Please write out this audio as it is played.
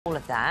All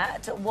of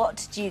that,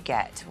 what do you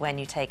get when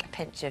you take a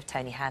pinch of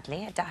Tony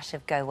Hadley, a dash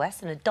of Go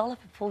West and a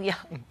dollop of Paul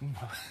Young?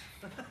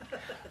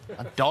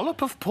 A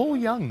dollop of Paul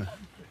Young?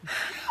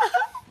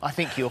 I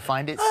think you'll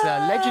find it's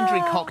a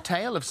legendary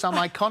cocktail of some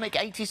iconic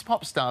 80s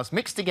pop stars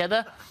mixed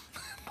together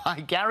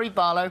by Gary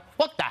Barlow.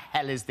 What the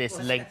hell is this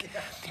link?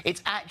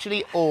 It's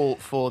actually all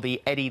for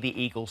the Eddie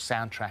the Eagle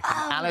soundtrack,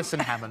 and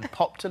Alison Hammond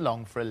popped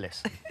along for a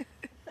listen.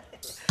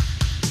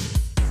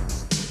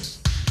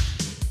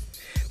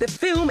 The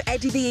film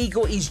Eddie the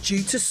Eagle is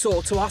due to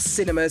soar to our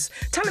cinemas,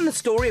 telling the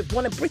story of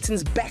one of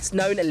Britain's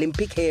best-known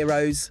Olympic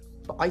heroes.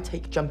 But I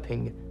take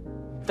jumping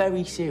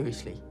very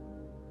seriously.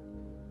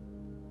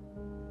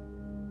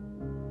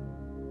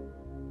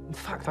 In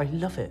fact, I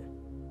love it.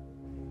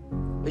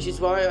 Which is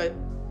why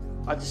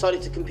I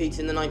decided to compete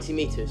in the 90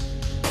 metres.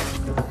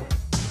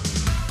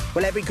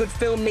 Well, every good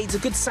film needs a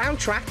good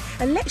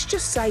soundtrack, and let's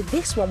just say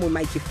this one will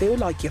make you feel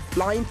like you're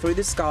flying through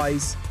the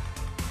skies.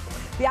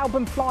 The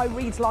album Fly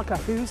reads like a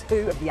who's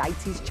who of the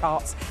 80s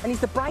charts and is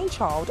the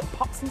brainchild of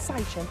pop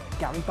sensation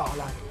Gary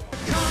Barlow.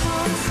 Come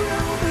on, thrill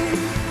me,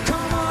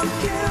 come on,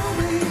 kill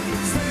me,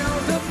 feel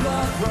the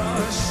blood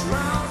rush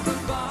round the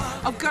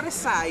body. I've got to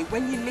say,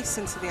 when you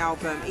listen to the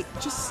album, it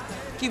just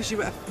gives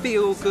you a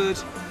feel-good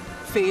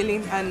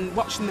feeling, and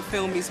watching the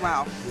film as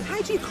well.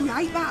 How do you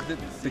create that?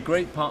 The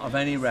great part of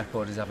any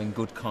record is having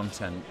good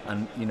content,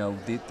 and you know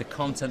the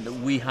content that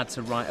we had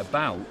to write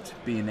about,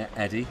 being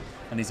Eddie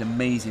and his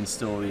amazing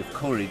story of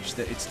courage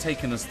that it's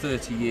taken us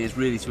 30 years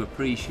really to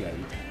appreciate.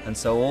 And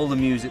so all the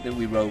music that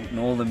we wrote and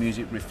all the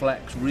music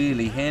reflects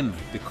really him,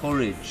 the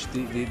courage,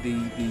 the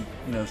you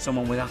know,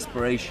 someone with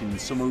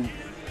aspirations, someone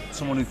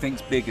who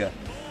thinks bigger,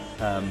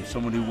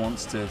 someone who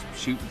wants to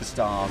shoot for the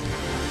stars.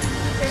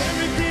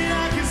 Everything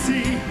I can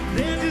see,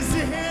 they're just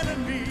ahead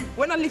of me.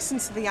 When I listen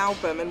to the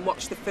album and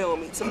watch the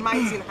film, it's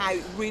amazing how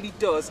it really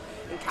does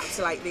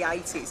encapsulate the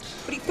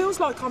 80s. But it feels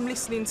like I'm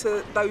listening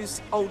to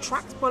those old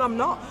tracks, but I'm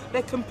not.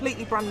 They're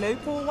completely brand new,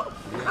 Paul.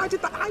 How do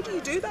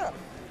you do that?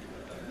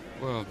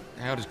 Well,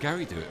 how does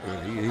Gary do it,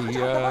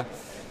 really?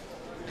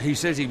 He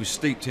says he was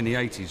steeped in the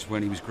 80s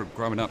when he was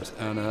growing up,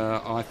 and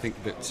I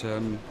think that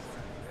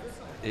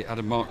it had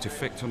a marked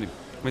effect on him.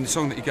 I mean, the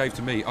song that he gave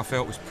to me, I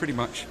felt was pretty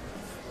much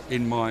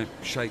in my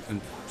shape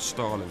and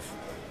style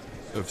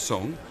of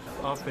song.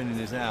 I've been in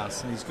his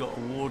house and he's got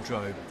a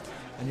wardrobe,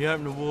 and you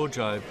open the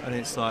wardrobe and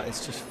it's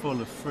just full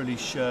of frilly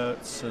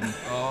shirts and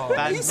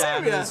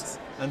bandanas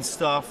and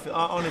stuff.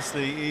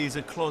 Honestly, he's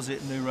a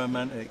closet new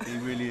romantic, he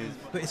really is.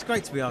 But it's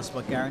great to be asked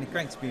by Gary, and it's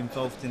great to be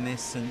involved in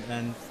this,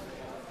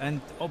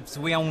 and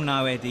obviously we all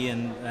know Eddie,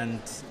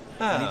 and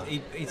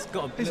he's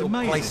got a little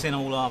place in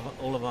all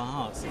of our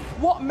hearts.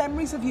 What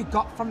memories have you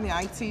got from the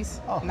 80s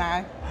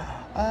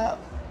now?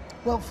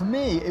 Well, for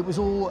me, it was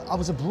all, I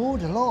was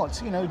abroad a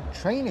lot, you know,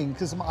 training,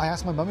 because I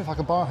asked my mum if I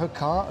could borrow her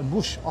car, and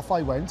whoosh, off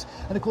I went.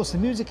 And of course, the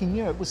music in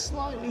Europe was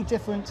slightly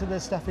different to the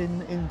stuff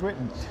in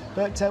Britain.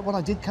 But when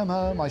I did come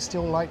home, I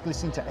still liked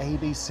listening to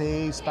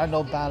ABC,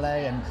 Spandau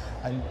Ballet,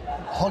 and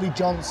Holly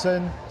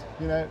Johnson,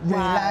 you know,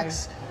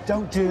 relax,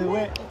 don't do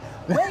it.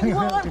 When you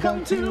want,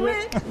 come to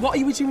it. What are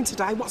you doing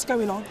today? What's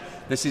going on?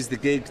 This is the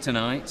gig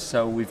tonight,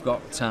 so we've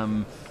got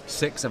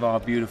 6 of our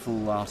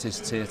beautiful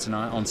artists here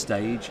tonight on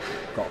stage.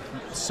 Got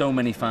so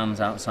many fans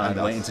outside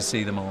waiting to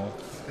see them all.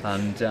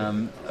 And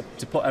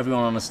to put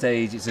everyone on a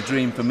stage, it's a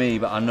dream for me,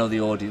 but I know the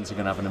audience are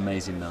going to have an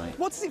amazing night.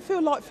 What does it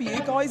feel like for you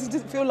guys?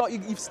 Does it feel like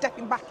you're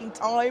stepping back in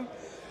time?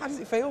 How does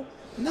it feel?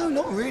 No,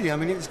 not really. I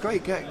mean, it was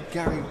great.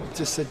 Gary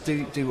just said,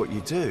 do what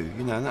you do,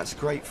 you know, and that's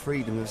great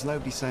freedom. There was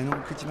nobody saying,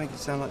 oh, could you make it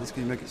sound like this,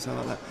 could you make it sound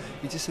like that?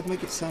 He just said,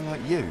 make it sound like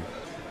you.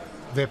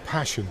 Their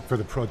passion for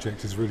the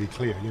project is really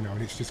clear, you know,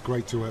 and it's just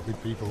great to work with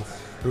people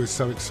who are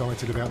so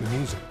excited about the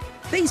music.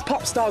 These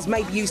pop stars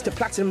may be used to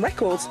platinum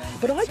records,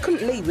 but I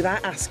couldn't leave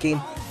without asking,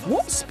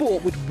 what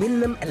sport would win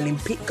them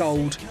Olympic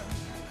gold?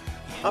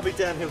 I'll be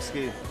downhill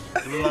skiing.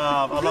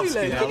 I love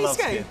skiing. Can you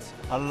ski?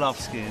 I love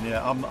skiing,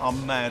 yeah.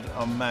 I'm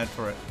mad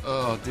for it.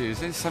 Oh dear, is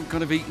there some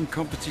kind of eating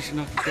competition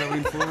I could go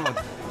in for? Do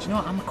you know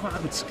what? I'm quite a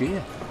good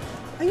skier.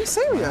 Are you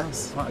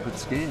serious? Quite a good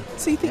skier.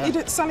 So you think you'd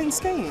excel in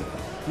skiing?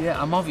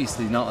 Yeah, I'm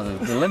obviously not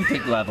at the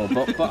Olympic level,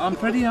 but I'm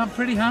pretty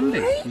handy.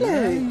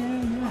 Really?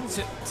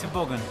 Yeah.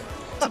 Toboggan.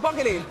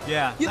 Tobogganing?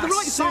 Yeah. You're the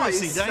right size.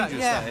 Seriously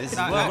dangerous, that is.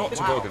 Not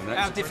toboggan,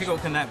 How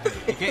difficult can that be?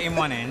 You get in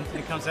one end,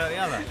 it comes out the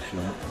other.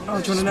 Oh,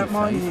 do you want to know what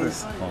mine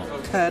is?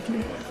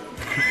 Curdling.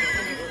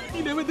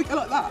 You know when they go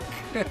like that?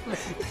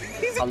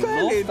 Is it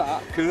curling?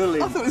 That.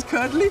 Curling. I thought it was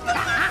curdling.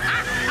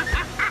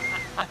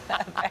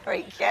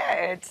 Very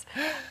good.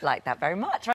 Like that very much.